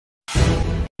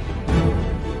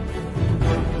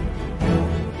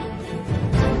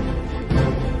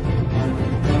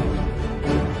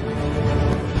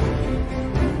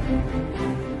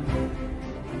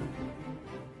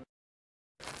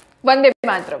વંદે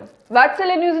માતરમ।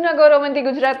 વાત્સલ્ય ન્યૂઝના ગૌરવવંતી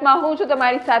ગુજરાતમાં હું છું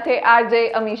તમારી સાથે આરજે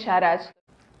અમીષા રાજ।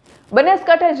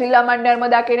 બનાસકાંઠા જિલ્લામાં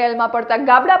નર્મદા કેનાલમાં પડતા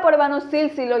ગાબડા પડવાનો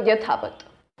સિલસિલો યથાવત।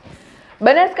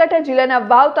 બનાસકાંઠા જિલ્લાના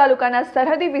વાવ તાલુકાના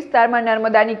સરહદી વિસ્તારમાં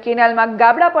નર્મદાની કેનાલમાં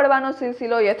ગાબડા પડવાનો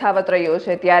સિલસિલો યથાવત રહ્યો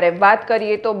છે। ત્યારે વાત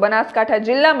કરીએ તો બનાસકાંઠા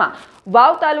જિલ્લામાં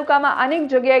વાવ તાલુકામાં અનેક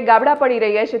જગ્યાએ ગાબડા પડી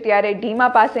રહ્યા છે। ત્યારે ઢીમા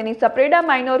પાસેની સપ્રેડા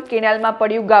માઇનોર કેનાલમાં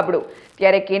પડ્યું ગાબડું।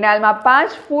 ત્યારે કેનાલમાં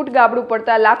 5 ફૂટ ગાબડું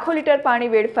પડતા લાખો લીટર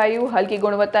પાણી વેડફાયું। હલકી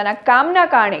ગુણવત્તાના કામના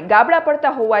કારણે ગાબડા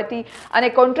પડતા હોવાથી અને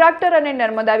કોન્ટ્રાક્ટર અને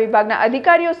નર્મદા વિભાગના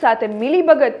અધિકારીઓ સાથે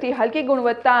મિલીભગતથી હલકી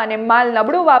ગુણવત્તા અને માલ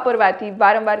નબળો વાપરવાથી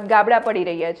વારંવાર ગાબડા પડી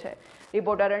રહ્યા છે।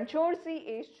 રિપોર્ટર રણછોડ સિંહ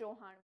ચૌહાણ।